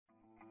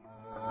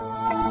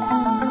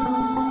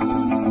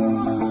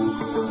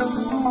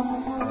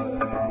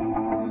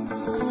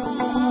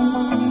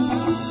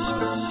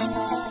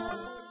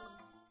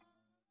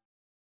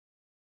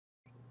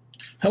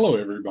Hello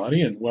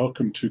everybody and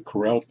welcome to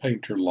Corel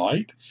Painter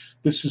Lite.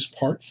 This is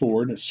part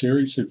 4 in a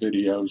series of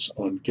videos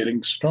on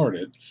getting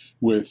started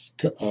with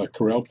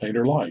Corel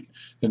Painter Lite,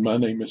 and my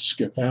name is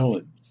Skip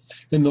Allen.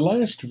 In the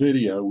last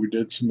video we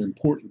did some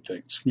important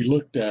things. We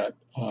looked at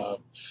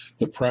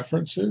the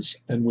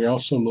preferences and we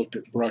also looked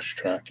at brush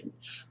tracking.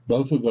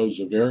 Both of those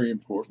are very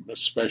important,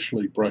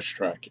 especially brush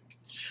tracking.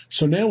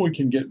 So now we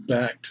can get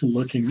back to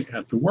looking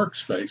at the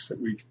workspace that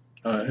we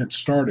had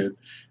started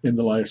in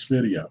the last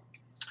video.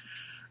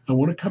 I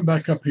want to come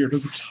back up here to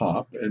the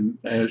top, and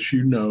as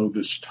you know,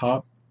 this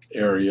top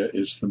area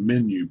is the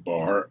menu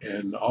bar,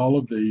 and all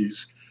of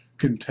these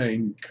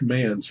contain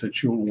commands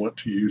that you'll want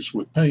to use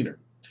with Painter.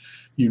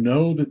 You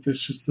know that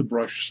this is the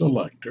brush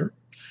selector,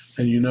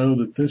 and you know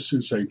that this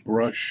is a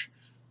brush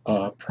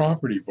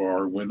property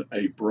bar when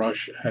a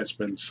brush has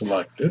been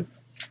selected.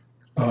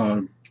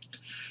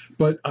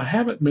 But I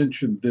haven't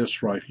mentioned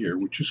this right here,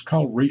 which is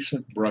called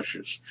recent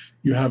brushes.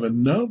 You have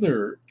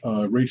another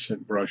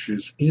recent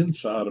brushes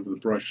inside of the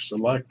brush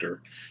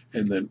selector,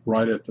 and then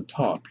right at the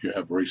top you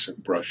have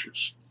recent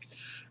brushes.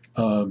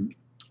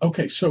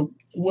 Okay, so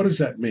what does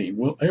that mean?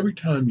 Well, every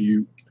time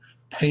you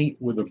paint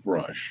with a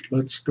brush,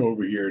 let's go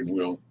over here and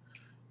we'll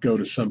go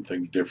to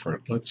something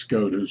different. Let's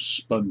go to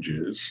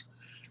sponges,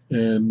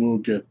 and we'll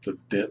get the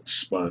dent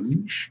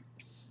sponge.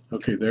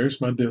 Okay,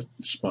 there's my dent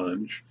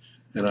sponge.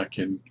 And I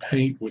can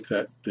paint with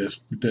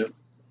this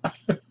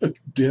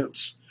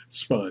dense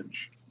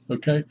sponge.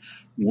 Okay,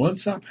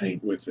 once I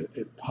paint with it,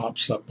 it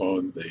pops up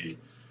on the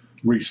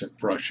recent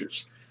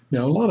brushes.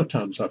 Now, a lot of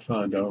times I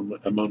find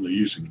I'm only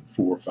using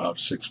 4, 5,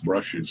 6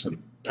 brushes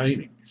in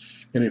painting,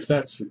 and if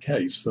that's the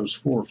case, those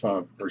 4,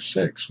 5, or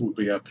 6 will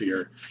be up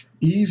here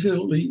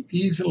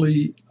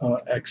easily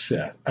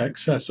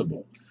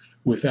accessible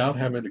without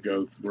having to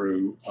go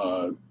through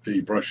the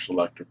brush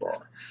selector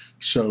bar.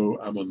 So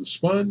I'm on the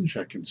sponge,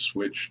 I can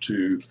switch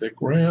to thick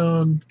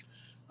round,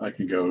 I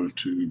can go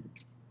to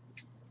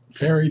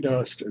fairy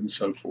dust, and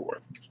so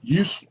forth.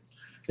 Useful.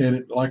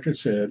 And like I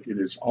said, it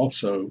is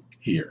also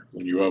here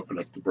when you open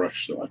up the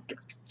brush selector.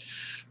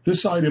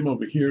 This item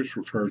over here is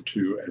referred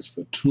to as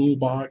the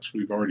toolbox.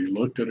 We've already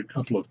looked at a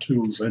couple of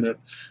tools in it.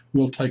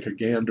 We'll take a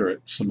gander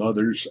at some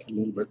others a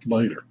little bit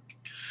later.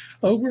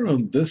 Over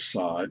on this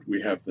side,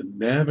 we have the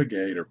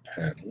Navigator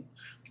panel.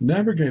 The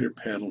Navigator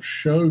panel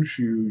shows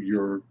you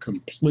your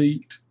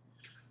complete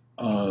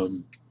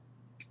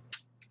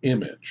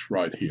image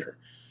right here.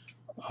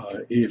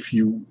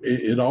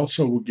 It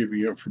also will give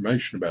you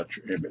information about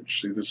your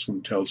image. See, this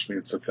one tells me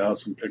it's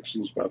 1,000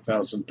 pixels by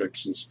 1,000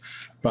 pixels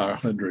by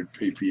 100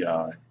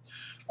 ppi.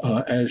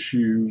 As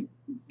you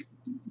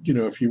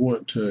know, if you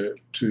want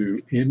to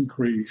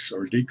increase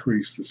or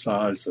decrease the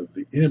size of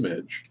the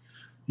image,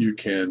 you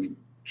can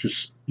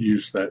just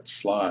use that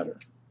slider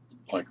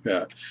like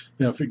that.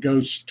 Now, if it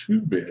goes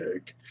too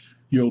big,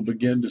 you'll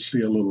begin to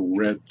see a little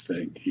red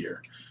thing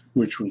here,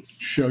 which will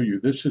show you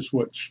this is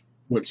what's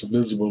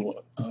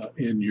visible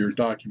in your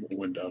document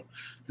window,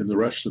 and the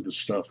rest of the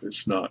stuff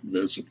is not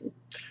visible.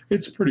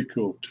 It's a pretty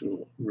cool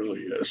tool, it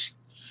really is.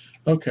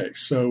 Okay,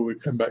 so we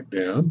come back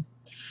down.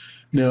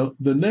 Now,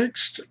 the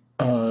next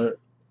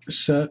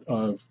set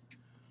of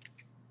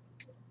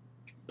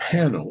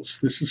panels,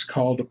 this is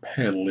called a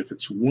panel. If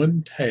it's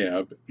one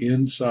tab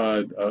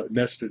inside,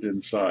 nested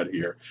inside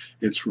here,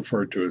 it's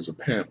referred to as a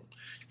panel.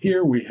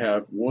 Here we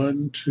have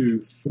 1,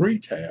 2, 3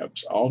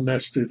 tabs all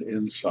nested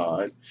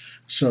inside.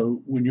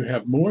 So when you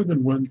have more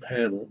than one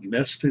panel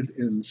nested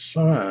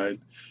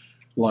inside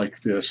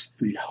like this,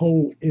 the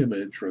whole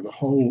image or the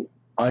whole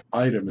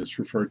item is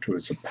referred to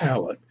as a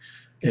palette,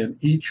 and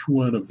each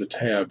one of the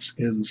tabs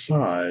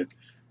inside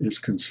is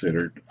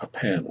considered a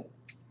panel.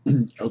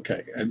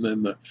 Okay, and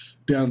then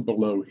down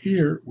below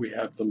here we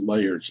have the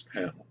layers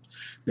panel.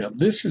 Now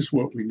this is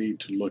what we need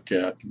to look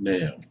at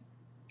now.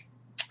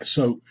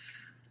 So,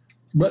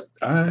 but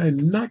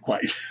not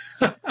quite.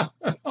 I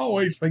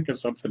always think of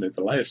something at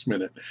the last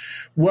minute.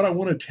 What I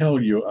want to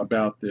tell you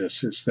about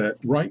this is that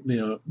right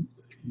now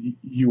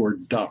you are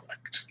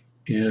docked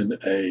in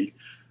a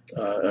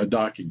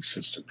docking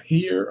system.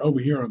 Over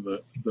here on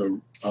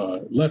the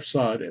left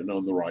side and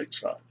on the right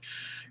side.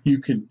 You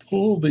can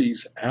pull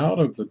these out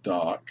of the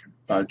dock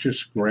by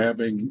just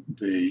grabbing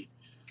the,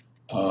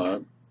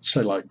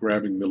 say like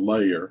grabbing the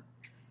layer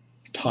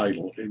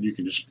title, and you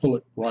can just pull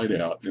it right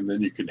out, and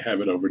then you can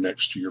have it over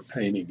next to your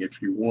painting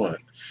if you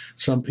want.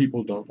 Some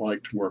people don't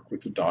like to work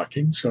with the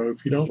docking, so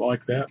if you don't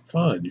like that,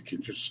 fine, you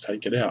can just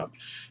take it out.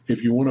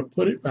 If you want to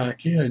put it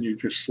back in, you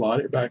just slide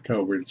it back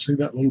over, and see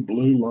that little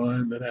blue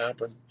line that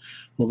happened?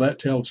 Well, that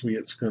tells me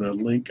it's going to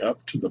link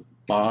up to the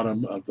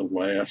bottom of the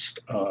last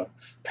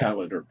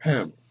palette or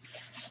panel.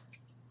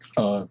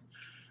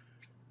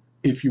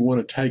 If you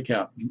want to take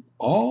out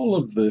all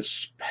of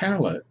this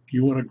palette,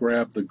 you want to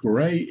grab the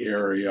gray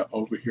area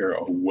over here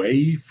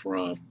away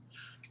from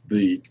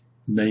the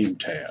name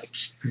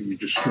tabs, and you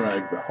just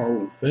drag the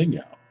whole thing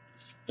out.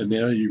 And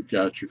now you've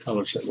got your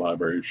color set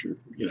libraries,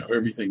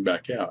 everything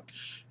back out.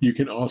 You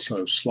can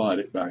also slide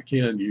it back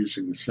in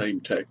using the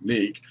same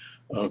technique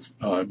of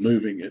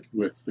moving it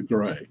with the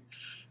gray.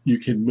 You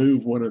can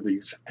move one of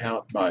these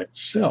out by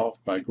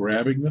itself by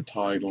grabbing the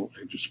title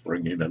and just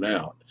bringing it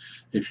out.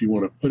 If you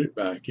want to put it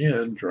back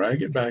in,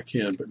 drag it back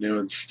in. But now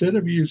instead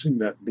of using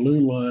that blue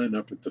line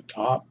up at the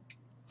top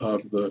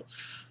of the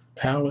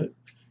palette,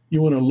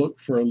 you want to look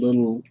for a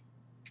little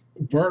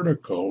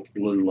vertical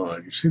blue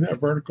line. You see that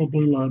vertical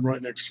blue line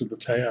right next to the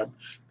tab?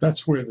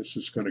 That's where this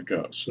is going to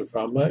go. So if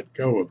I let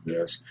go of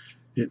this,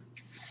 it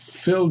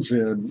fills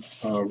in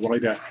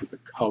right after the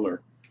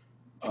color.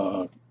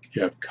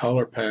 You have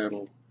color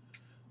panel,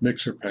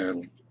 mixer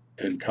panel,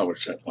 and color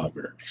set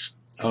libraries.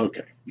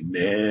 Okay,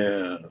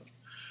 now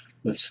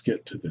let's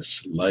get to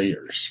this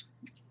layers.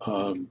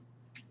 I'm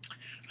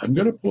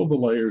going to pull the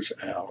layers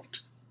out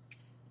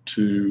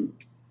to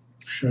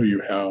show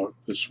you how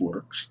this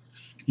works.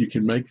 You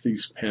can make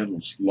these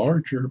panels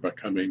larger by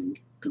coming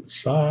to the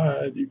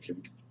side. You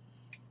can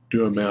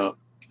do them out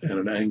at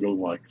an angle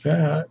like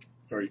that,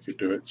 or you could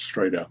do it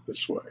straight out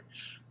this way.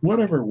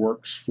 Whatever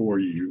works for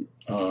you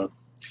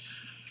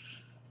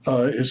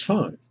is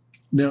fine.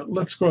 Now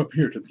let's go up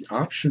here to the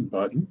option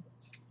button,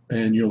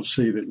 and you'll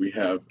see that we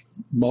have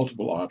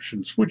multiple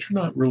options, which are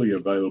not really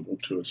available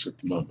to us at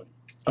the moment.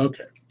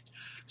 Okay,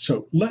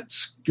 so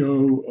let's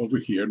go over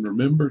here, and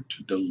remember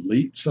to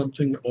delete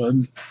something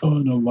on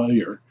a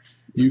layer.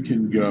 You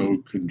can go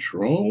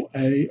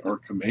Control-A or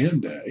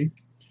Command-A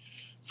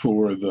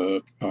for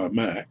the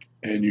Mac,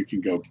 and you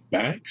can go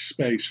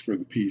backspace for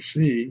the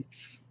PC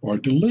or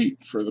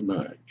delete for the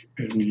Mac.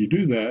 And when you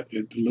do that,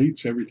 it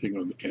deletes everything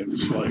on the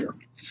canvas layer.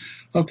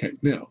 Okay,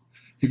 now,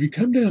 if you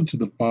come down to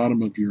the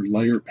bottom of your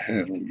layer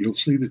panel, you'll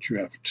see that you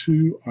have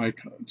two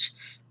icons.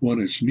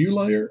 One is New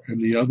Layer,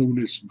 and the other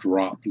one is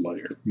Drop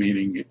Layer,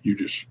 meaning you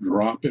just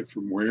drop it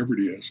from wherever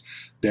it is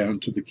down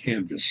to the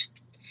canvas.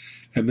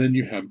 And then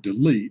you have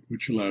Delete,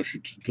 which allows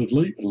you to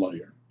delete a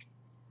layer.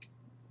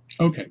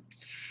 Okay,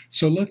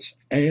 so let's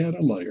add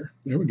a layer.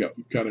 There we go.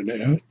 We've got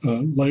a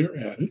layer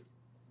added.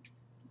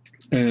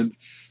 And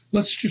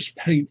let's just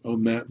paint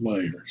on that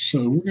layer.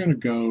 So we're going to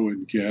go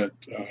and get,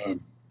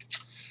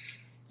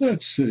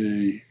 let's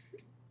see,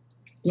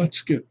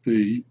 let's get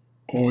the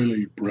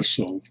oily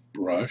bristle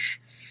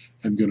brush.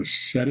 I'm going to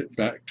set it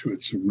back to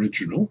its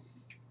original.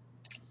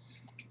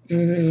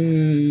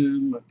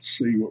 And let's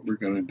see what we're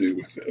going to do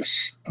with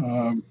this.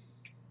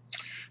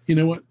 You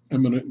know what?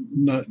 I'm going to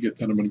not get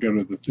that. I'm going to go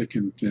to the thick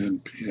and thin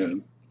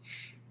pen.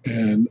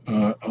 And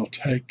I'll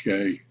take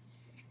a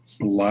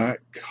black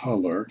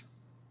color.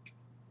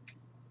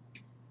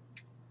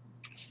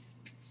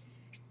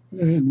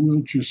 And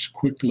we'll just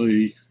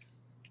quickly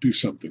do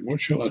something.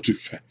 What shall I do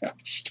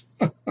fast?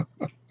 All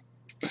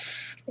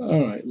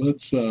right,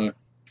 let's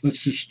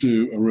just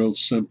do a real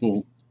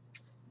simple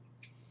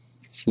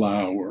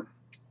flower.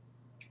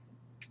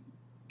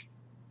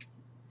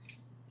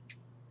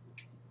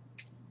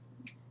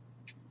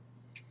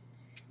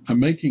 I'm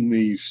making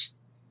these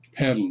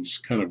petals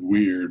kind of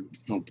weird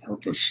on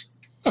purpose.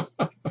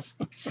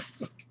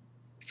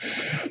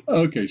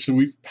 Okay, so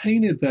we've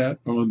painted that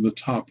on the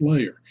top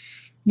layer.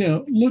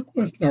 Now, look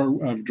what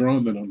I've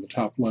drawn that on the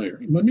top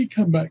layer. Let me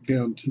come back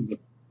down to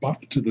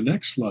the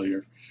next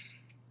layer,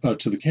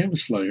 to the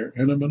canvas layer,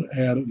 and I'm going to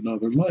add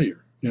another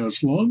layer. Now,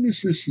 as long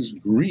as this is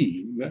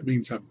green, that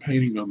means I'm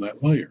painting on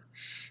that layer.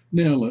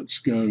 Now, let's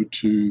go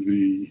to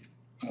the,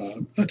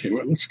 I'll tell you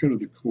what, let's go to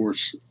the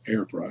coarse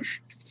airbrush,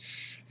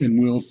 and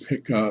we'll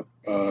pick up,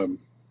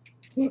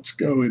 let's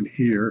go in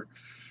here,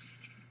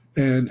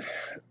 and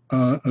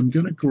I'm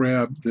going to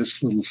grab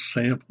this little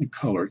sample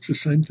color. It's the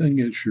same thing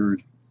as your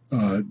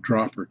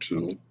dropper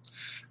tool,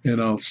 and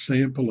I'll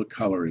sample a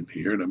color in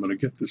here, and I'm going to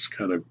get this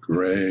kind of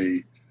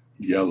gray,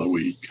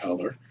 yellowy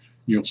color.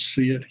 You'll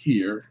see it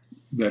here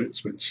that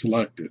it's been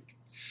selected.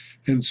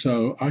 And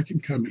so I can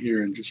come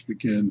here and just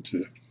begin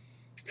to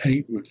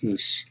paint with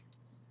this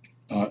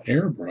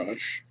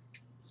airbrush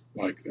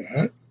like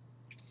that.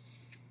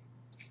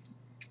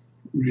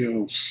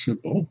 Real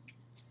simple.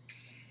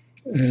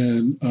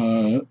 And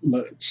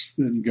let's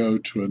then go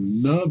to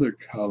another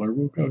color.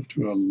 We'll go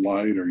to a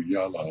lighter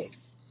yellow.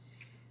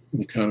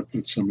 We'll kind of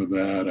put some of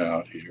that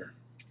out here.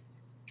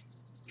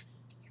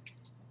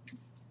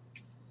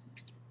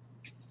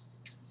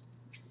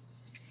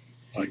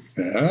 Like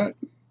that.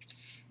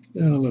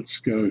 Now let's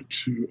go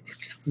to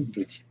a kind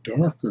of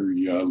darker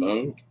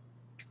yellow.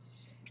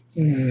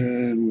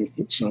 And we'll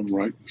put some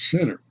right in the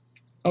center.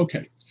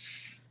 Okay.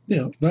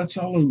 Now that's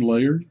all in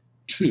layer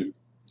 2.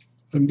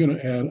 I'm going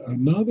to add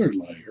another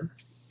layer,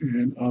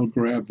 and I'll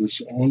grab this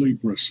oily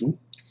bristle,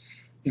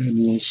 and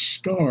we'll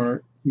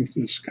start with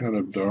this kind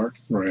of dark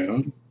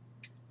brown.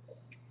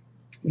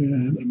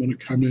 And I'm going to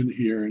come in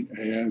here and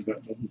add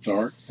that little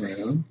dark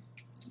brown.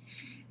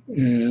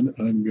 And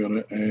I'm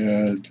going to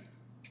add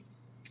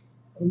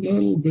a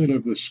little bit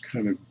of this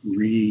kind of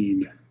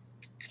green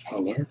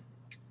color.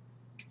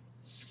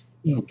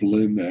 I'll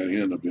blend that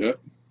in a bit.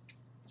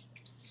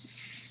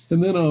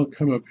 And then I'll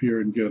come up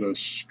here and get a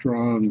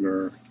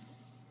stronger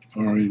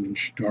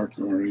orange, dark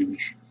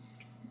orange,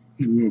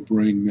 and we'll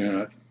bring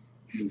that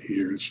in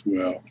here as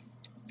well.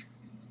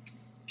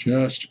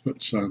 Just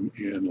put some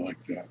in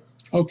like that.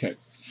 Okay,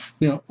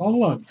 Now,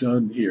 all I've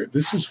done here,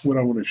 this is what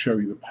I want to show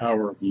you, the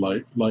power of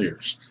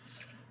layers.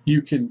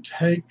 You can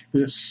take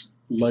this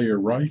layer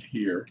right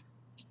here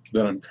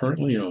that I'm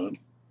currently on,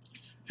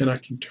 and I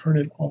can turn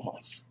it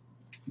off.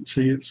 And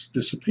see, it's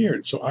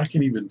disappeared. So I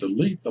can even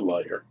delete the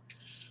layer.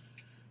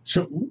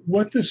 So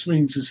what this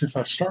means is if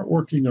I start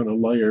working on a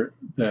layer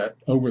that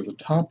over the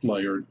top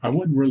layer, I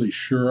wasn't really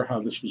sure how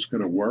this was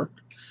going to work.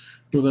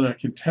 Well, then I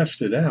can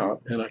test it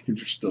out and I can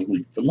just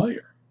delete the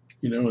layer,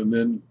 and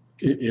then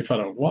if I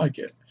don't like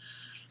it.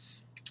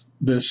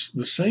 The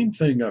same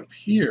thing up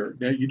here.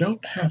 Now, you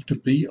don't have to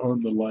be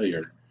on the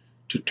layer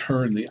to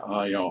turn the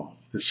eye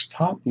off. This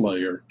top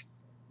layer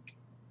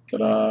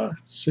that I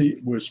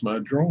see was my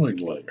drawing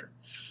layer.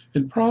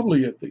 And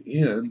probably at the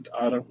end,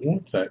 I don't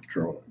want that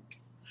drawing.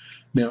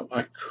 Now,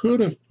 I could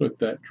have put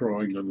that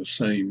drawing on the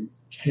same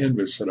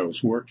canvas that I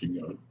was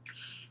working on,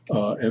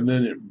 and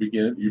then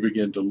you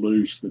begin to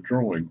lose the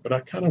drawing. But I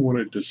kind of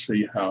wanted to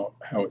see how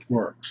it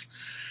works.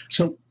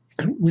 So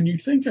when you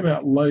think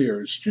about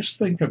layers, just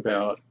think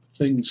about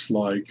things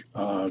like,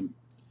 what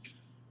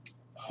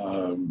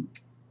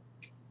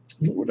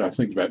would I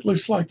think about?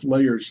 It's like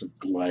layers of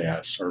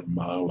glass or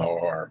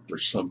mylar or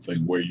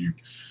something where you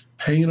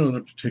paint on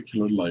a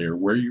particular layer.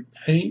 Where you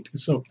paint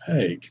is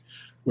opaque.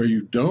 Where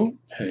you don't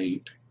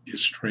paint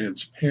is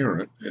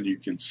transparent and you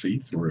can see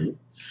through.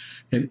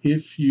 And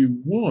if you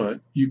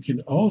want, you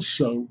can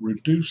also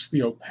reduce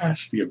the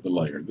opacity of the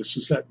layer. This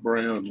is that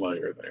brown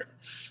layer there.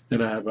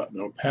 And I have an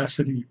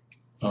opacity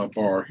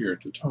bar here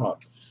at the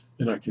top.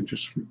 And I can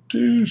just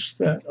reduce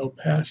that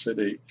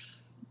opacity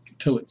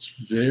till it's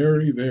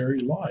very, very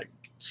light.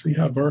 See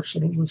how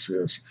versatile this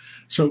is?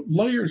 So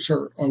layers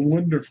are a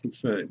wonderful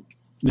thing.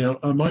 Now,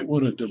 I might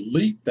want to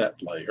delete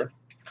that layer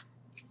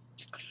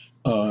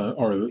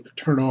or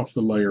turn off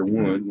the layer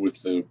 1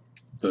 with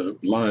the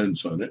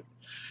lines on it.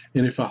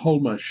 And if I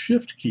hold my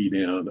Shift key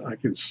down, I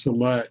can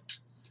select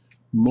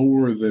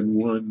more than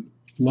one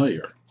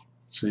layer.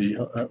 See,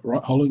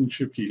 holding the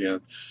Shift key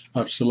down,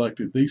 I've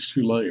selected these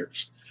 2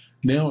 layers.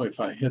 Now, if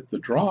I hit the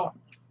drop,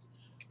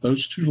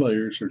 those 2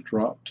 layers are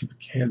dropped to the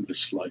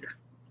canvas layer.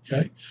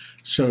 Okay,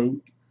 so,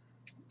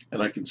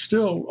 and I can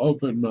still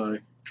open my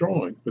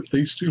drawing, but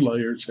these 2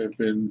 layers have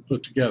been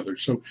put together.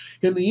 So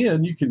in the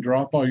end, you can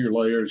drop all your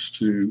layers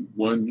to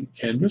one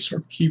canvas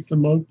or keep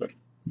them open.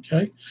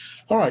 Okay,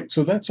 all right,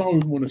 so that's all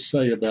we want to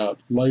say about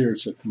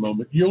layers at the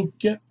moment. You'll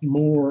get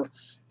more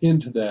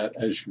into that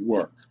as you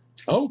work.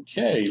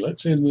 Okay,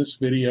 let's end this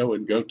video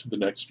and go to the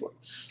next one.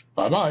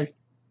 Bye-bye.